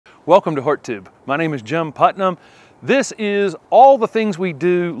Welcome to HortTube. My name is Jim Putnam. This is all the things we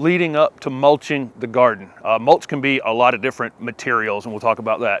do leading up to mulching the garden. Mulch can be a lot of different materials, and we'll talk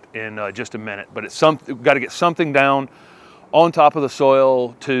about that in just a minute. But we've got to get something down on top of the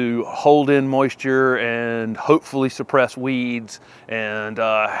soil to hold in moisture and hopefully suppress weeds and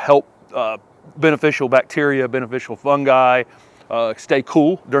help beneficial bacteria, beneficial fungi, stay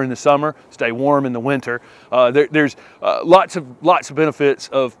cool during the summer, stay warm in the winter. There's lots of benefits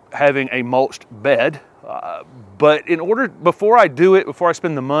of having a mulched bed. But before I do it, before I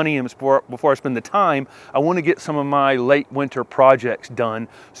spend the money and before I spend the time, I want to get some of my late winter projects done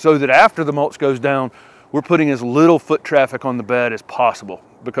so that after the mulch goes down, we're putting as little foot traffic on the bed as possible,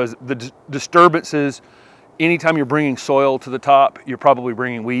 because the disturbances, anytime you're bringing soil to the top, you're probably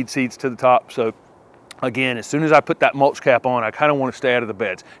bringing weed seeds to the top. So again, as soon as I put that mulch cap on, I kind of want to stay out of the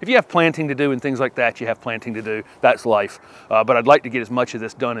beds. If you have planting to do and things like that, you have planting to do. That's life. But I'd like to get as much of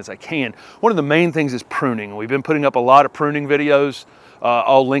this done as I can. One of the main things is pruning. We've been putting up a lot of pruning videos.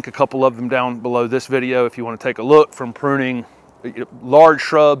 I'll link a couple of them down below this video if you want to take a look, from pruning large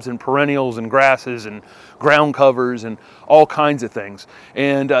shrubs and perennials and grasses and ground covers and all kinds of things.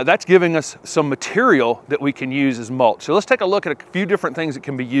 And that's giving us some material that we can use as mulch. So let's take a look at a few different things that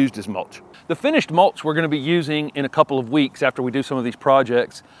can be used as mulch. The finished mulch we're going to be using in a couple of weeks after we do some of these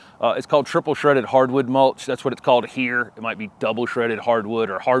projects. It's called triple shredded hardwood mulch. That's what it's called here. It might be double shredded hardwood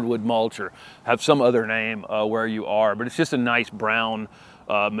or hardwood mulch or have some other name where you are, but it's just a nice brown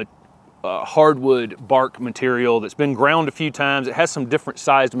hardwood bark material that's been ground a few times. It has some different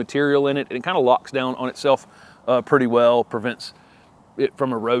sized material in it, and it kind of locks down on itself pretty well, prevents it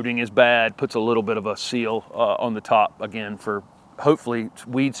from eroding as bad, puts a little bit of a seal on the top, again, for hopefully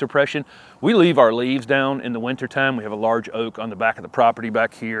weed suppression. We leave our leaves down in the winter time. We have a large oak on the back of the property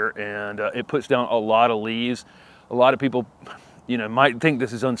back here, and it puts down a lot of leaves. A lot of people, might think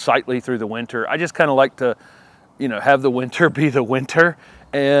this is unsightly through the winter. I just kind of like to, have the winter be the winter.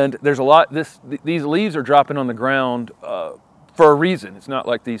 And there's a lot, these leaves are dropping on the ground for a reason. It's not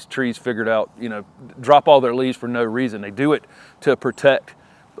like these trees figured out, drop all their leaves for no reason. They do it to protect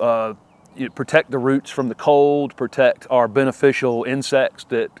the roots from the cold, protect our beneficial insects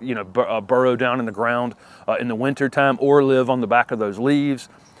that, burrow down in the ground in the winter time or live on the back of those leaves.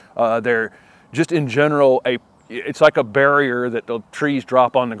 They're just in general, it's like a barrier that the trees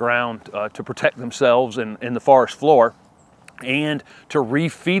drop on the ground to protect themselves in the forest floor, and to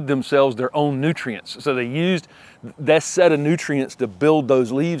refeed themselves their own nutrients. So they used that set of nutrients to build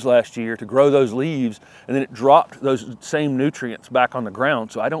those leaves last year, to grow those leaves, and then it dropped those same nutrients back on the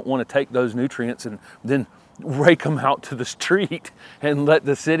ground. So I don't want to take those nutrients and then rake them out to the street and let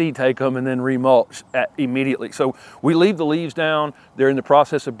the city take them and then remulch immediately. So we leave the leaves down. They're in the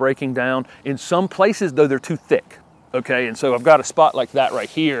process of breaking down. In some places, though, they're too thick. Okay, and so I've got a spot like that right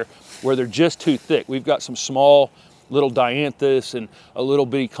here where they're just too thick. We've got some small little dianthus and a little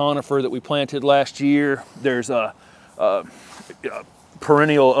bitty conifer that we planted last year. There's a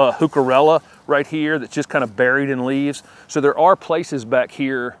perennial heucherella right here that's just kind of buried in leaves. So there are places back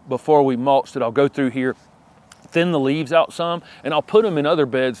here before we mulch that I'll go through here, thin the leaves out some, and I'll put them in other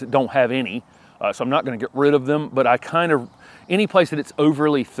beds that don't have any. So I'm not going to get rid of them, but any place that it's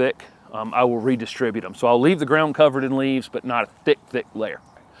overly thick, I will redistribute them. So I'll leave the ground covered in leaves, but not a thick layer.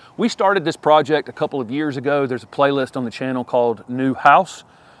 We started this project a couple of years ago. There's a playlist on the channel called New House,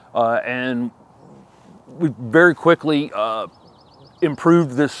 and we very quickly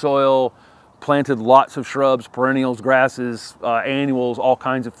improved this soil, planted lots of shrubs, perennials, grasses, annuals, all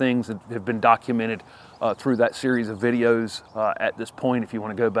kinds of things that have been documented through that series of videos at this point, if you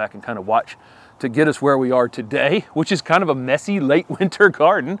want to go back and kind of watch to get us where we are today, which is kind of a messy late winter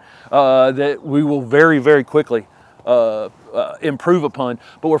garden that we will very, very quickly improve upon.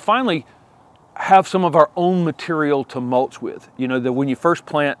 But we're finally have some of our own material to mulch with. That when you first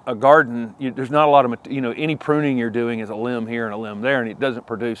plant a garden, there's not a lot of, any pruning you're doing is a limb here and a limb there, and it doesn't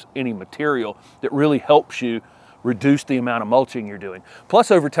produce any material that really helps you reduce the amount of mulching you're doing. Plus,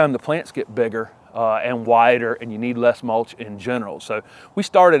 over time, the plants get bigger and wider, and you need less mulch in general. So we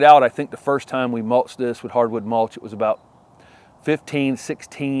started out, I think the first time we mulched this with hardwood mulch, it was about 15,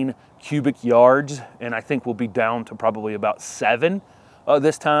 16 cubic yards, and I think we'll be down to probably about 7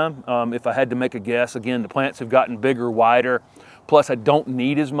 this time. If I had to make a guess, again, the plants have gotten bigger, wider, plus I don't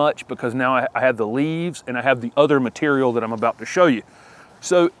need as much because now I have the leaves and I have the other material that I'm about to show you.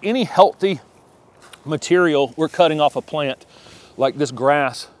 So any healthy material, we're cutting off a plant like this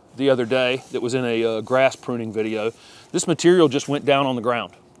grass the other day that was in a grass pruning video. This material just went down on the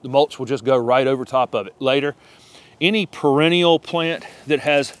ground. The mulch will just go right over top of it. Later, any perennial plant that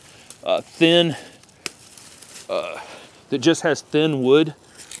has that just has thin wood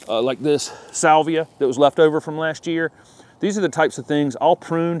like this salvia that was left over from last year. These are the types of things I'll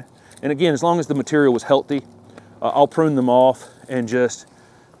prune. And again, as long as the material was healthy, I'll prune them off and just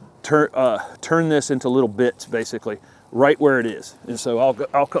turn this into little bits, basically, right where it is. And so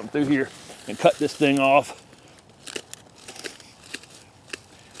I'll come through here and cut this thing off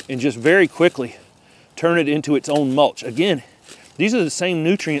and just very quickly turn it into its own mulch. Again, these are the same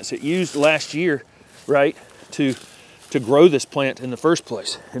nutrients it used last year, right, to grow this plant in the first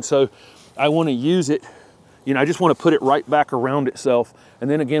place. And so I want to use it, you know, I just want to put it right back around itself, and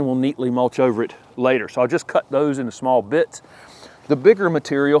then again we'll neatly mulch over it later. So I'll just cut those into small bits. The bigger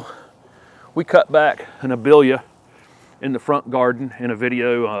material, we cut back an abelia in the front garden in a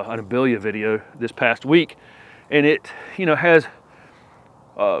video, an abelia video this past week, and it, you know, has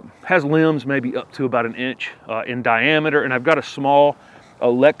limbs maybe up to about 1 inch in diameter, and I've got a small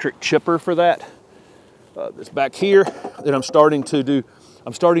electric chipper for that. That's back here that I'm starting to do.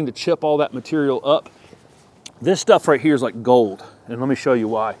 I'm starting to chip all that material up. This stuff right here is like gold, and let me show you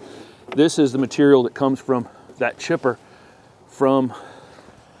why. This is the material that comes from that chipper from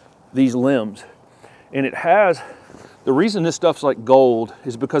these limbs, and it has, the reason this stuff's like gold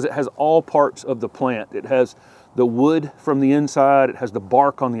is because it has all parts of the plant. It has the wood from the inside, it has the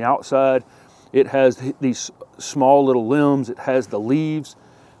bark on the outside, it has these small little limbs, it has the leaves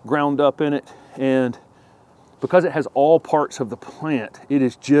ground up in it, and because it has all parts of the plant, it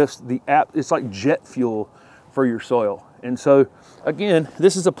is just it's like jet fuel for your soil. And so again,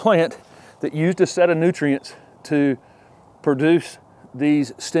 this is a plant that used a set of nutrients to produce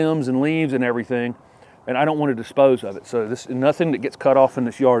these stems and leaves and everything, and I don't want to dispose of it. So nothing that gets cut off in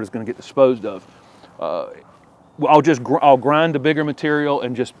this yard is going to get disposed of. I'll grind the bigger material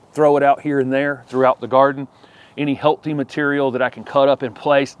and just throw it out here and there throughout the garden. Any healthy material that I can cut up in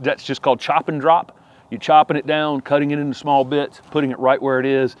place, that's just called chop and drop. You're chopping it down, cutting it into small bits, putting it right where it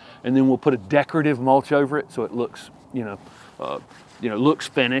is, and then we'll put a decorative mulch over it so it looks, looks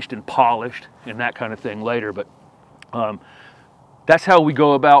finished and polished and that kind of thing later. But that's how we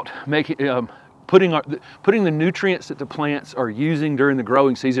go about making, putting the nutrients that the plants are using during the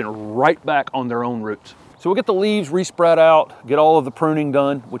growing season right back on their own roots. So we'll get the leaves respread out, get all of the pruning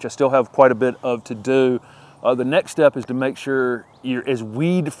done, which I still have quite a bit of to do. The next step is to make sure you're as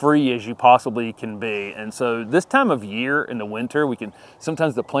weed-free as you possibly can be. And so this time of year in the winter,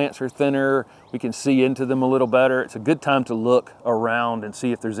 sometimes the plants are thinner, we can see into them a little better. It's a good time to look around and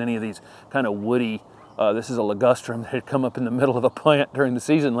see if there's any of these kind of woody, this is a ligustrum that had come up in the middle of a plant during the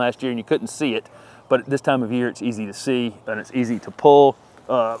season last year and you couldn't see it. But at this time of year, it's easy to see and it's easy to pull.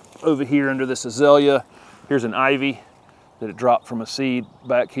 Over here under this azalea, here's an ivy that it dropped from a seed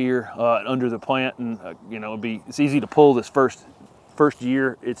back here under the plant, and it's easy to pull this first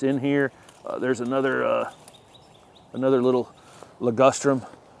year it's in here. There's another little ligustrum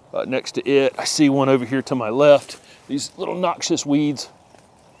next to it. I see one over here to my left. These little noxious weeds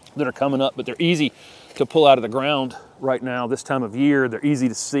that are coming up, but they're easy to pull out of the ground right now this time of year. They're easy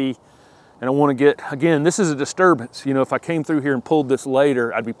to see, and I want to get, again, this is a disturbance. You know, if I came through here and pulled this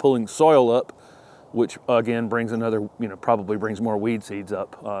later, I'd be pulling soil up, which again brings another, probably brings more weed seeds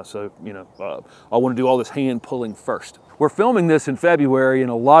up. I want to do all this hand pulling first. We're filming this in February, and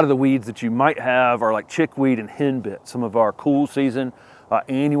a lot of the weeds that you might have are like chickweed and henbit, some of our cool season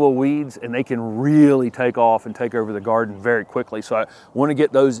annual weeds, and they can really take off and take over the garden very quickly. So I want to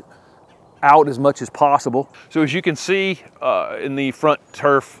get those out as much as possible. So as you can see in the front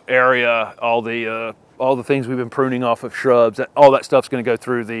turf area, all the things we've been pruning off of shrubs, all that stuff's going to go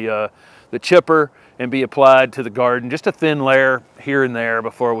through the chipper and be applied to the garden, just a thin layer here and there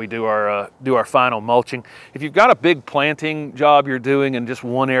before we do our final mulching. If you've got a big planting job you're doing in just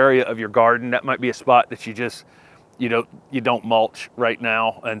one area of your garden, that might be a spot that you don't mulch right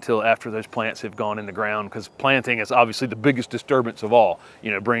now until after those plants have gone in the ground, because planting is obviously the biggest disturbance of all,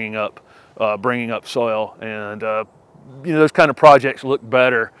 bringing up soil, and those kind of projects look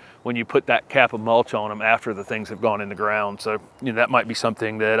better when you put that cap of mulch on them after the things have gone in the ground. So that might be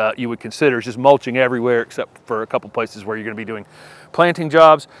something that you would consider, is just mulching everywhere except for a couple places where you're going to be doing planting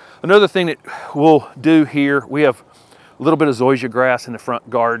jobs. Another thing that we'll do here, we have a little bit of zoysia grass in the front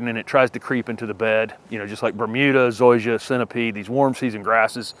garden, and it tries to creep into the bed, just like Bermuda, zoysia, centipede, these warm season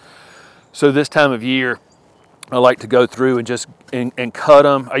grasses. So this time of year, I like to go through and just and cut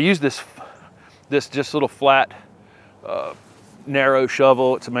them. I use this just little flat, narrow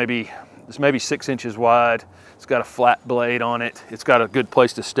shovel. It's maybe 6 inches wide. It's got a flat blade on it. It's got a good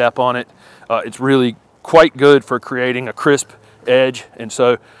place to step on it. It's really quite good for creating a crisp edge. And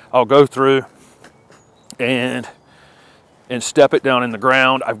so I'll go through and step it down in the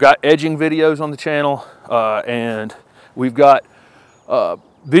ground. I've got edging videos on the channel, and we've got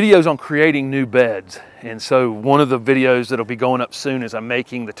videos on creating new beds. And so one of the videos that'll be going up soon is I'm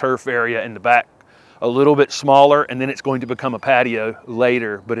making the turf area in the back a little bit smaller, and then it's going to become a patio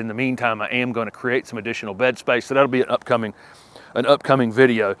later. But in the meantime, I am going to create some additional bed space. So that'll be an upcoming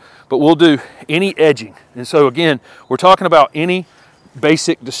video. But we'll do any edging. And so again, we're talking about any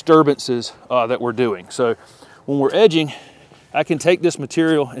basic disturbances that we're doing. So when we're edging, I can take this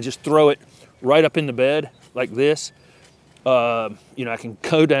material and just throw it right up in the bed like this. You know, I can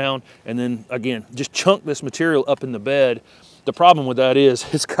go down and then again, just chunk this material up in the bed. The problem with that is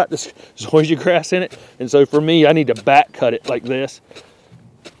it's got this zoysia grass in it. And so for me, I need to back cut it like this,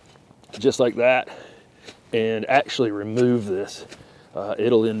 just like that, and actually remove this.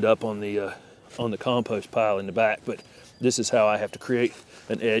 It'll end up on the compost pile in the back, but this is how I have to create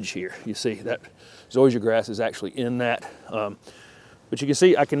an edge here. You see that zoysia grass is actually in that. But you can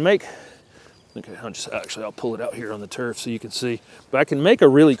see I can make, okay, I'll pull it out here on the turf so you can see, but I can make a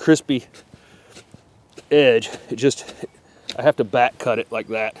really crispy edge. I have to back cut it like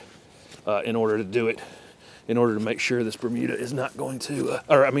that in order to do it, in order to make sure this Bermuda is not going to,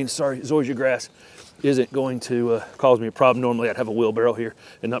 zoysia grass isn't going to cause me a problem. Normally I'd have a wheelbarrow here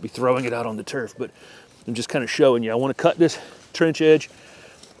and not be throwing it out on the turf, but I'm just kind of showing you. I want to cut this trench edge.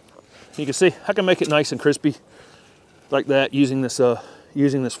 You can see I can make it nice and crispy like that using this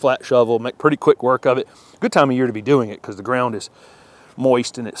flat shovel. Make pretty quick work of it. Good time of year to be doing it because the ground is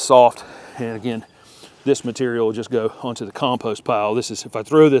moist and it's soft. And again, this material will just go onto the compost pile. This is, if I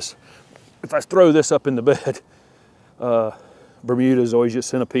throw this up in the bed, Bermuda, zoysia,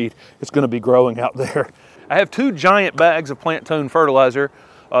 centipede, it's going to be growing out there. I have 2 giant bags of plant tone fertilizer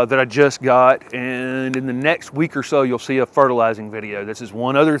that I just got, and in the next week or so you'll see a fertilizing video. This is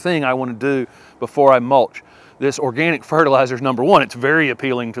one other thing I want to do before I mulch. This organic fertilizer is, number one, it's very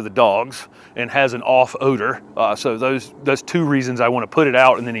appealing to the dogs and has an off odor. So those 2 reasons I want to put it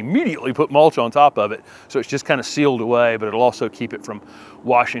out and then immediately put mulch on top of it. So it's just kind of sealed away, but it'll also keep it from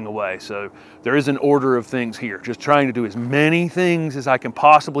washing away. So there is an order of things here. Just trying to do as many things as I can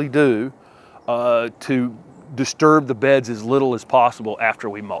possibly do to disturb the beds as little as possible after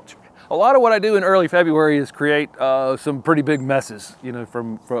we mulch. A lot of what I do in early February is create some pretty big messes, you know,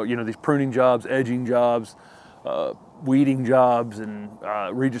 from these pruning jobs, edging jobs, weeding jobs, and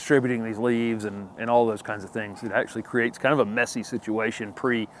redistributing these leaves and all those kinds of things. It actually creates kind of a messy situation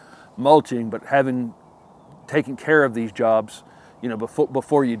pre-mulching, but having taken care of these jobs, you know,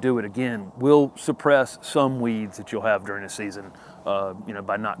 before you do it again, will suppress some weeds that you'll have during the season, you know,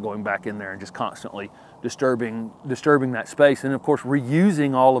 by not going back in there and just constantly disturbing that space. And of course,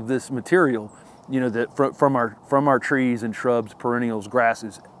 reusing all of this material, you know, that from our trees and shrubs, perennials,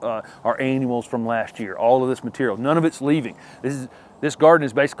 grasses, our annuals from last year, all of this material, none of it's leaving. This garden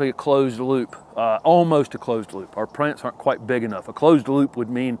is basically a closed loop, almost a closed loop. Our plants aren't quite big enough. A closed loop would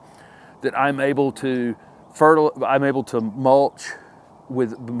mean that I'm able to mulch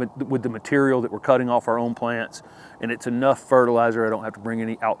with the material that we're cutting off our own plants, and it's enough fertilizer. I don't have to bring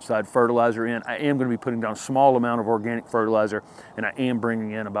any outside fertilizer in. I am going to be putting down a small amount of organic fertilizer, and I am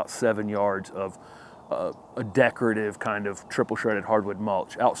bringing in about 7 yards of a decorative kind of triple shredded hardwood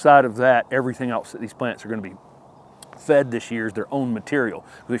mulch. Outside of that, everything else that these plants are going to be fed this year is their own material.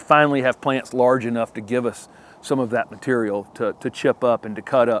 We finally have plants large enough to give us some of that material to chip up and to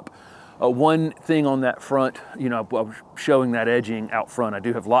cut up. One thing on that front, you know, I was showing that edging out front. I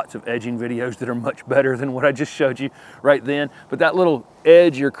do have lots of edging videos that are much better than what I just showed you right then. But that little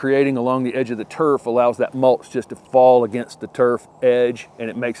edge you're creating along the edge of the turf allows that mulch just to fall against the turf edge, and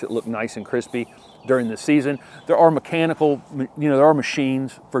it makes it look nice and crispy during the season. There are there are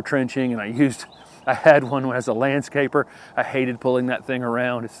machines for trenching, and I had one as a landscaper. I hated pulling that thing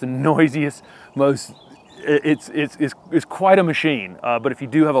around. It's the noisiest, it's quite a machine, but if you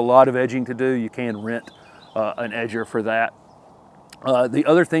do have a lot of edging to do, you can rent an edger for that. The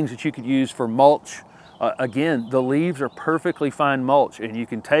other things that you could use for mulch, again, the leaves are perfectly fine mulch, and you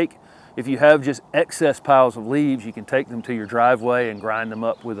can take, if you have just excess piles of leaves, you can take them to your driveway and grind them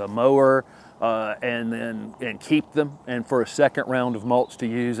up with a mower and keep them, and for a second round of mulch to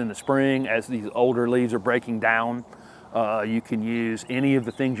use in the spring as these older leaves are breaking down. You can use any of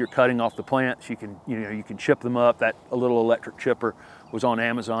the things you're cutting off the plants. You can chip them up. A little electric chipper was on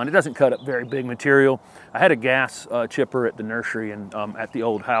Amazon. It doesn't cut up very big material. I had a gas chipper at the nursery and at the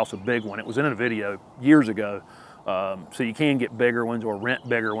old house, a big one. It was in a video years ago. So you can get bigger ones or rent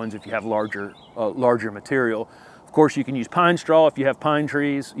bigger ones if you have larger material. Of course, you can use pine straw if you have pine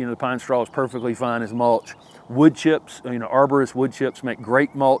trees. You know, the pine straw is perfectly fine as mulch. Wood chips, arborist wood chips make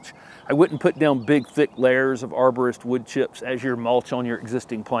great mulch. I wouldn't put down big, thick layers of arborist wood chips as your mulch on your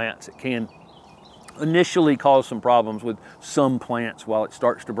existing plants. It can initially cause some problems with some plants while it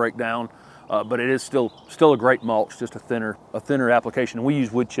starts to break down. But it is still a great mulch, just a thinner application. And we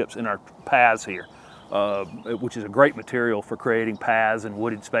use wood chips in our paths here, which is a great material for creating paths and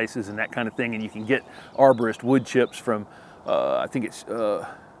wooded spaces and that kind of thing. And you can get arborist wood chips from, I think it's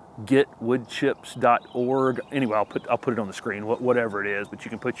getwoodchips.org. Anyway, I'll put it on the screen, whatever it is. But you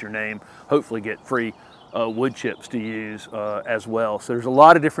can put your name, hopefully get free wood chips to use as well. So there's a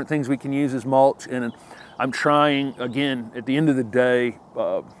lot of different things we can use as mulch. And I'm trying, again, at the end of the day,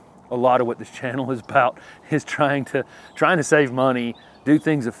 a lot of what this channel is about is trying to save money, do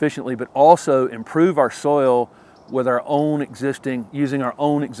things efficiently, but also improve our soil with our own using our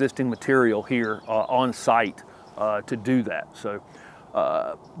own existing material here on site to do that. So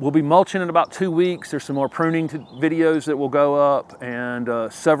we'll be mulching in about 2 weeks. There's some more pruning videos that will go up, and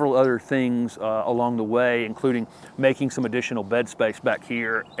several other things along the way, including making some additional bed space back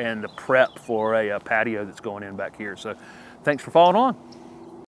here and the prep for a patio that's going in back here. So thanks for following on.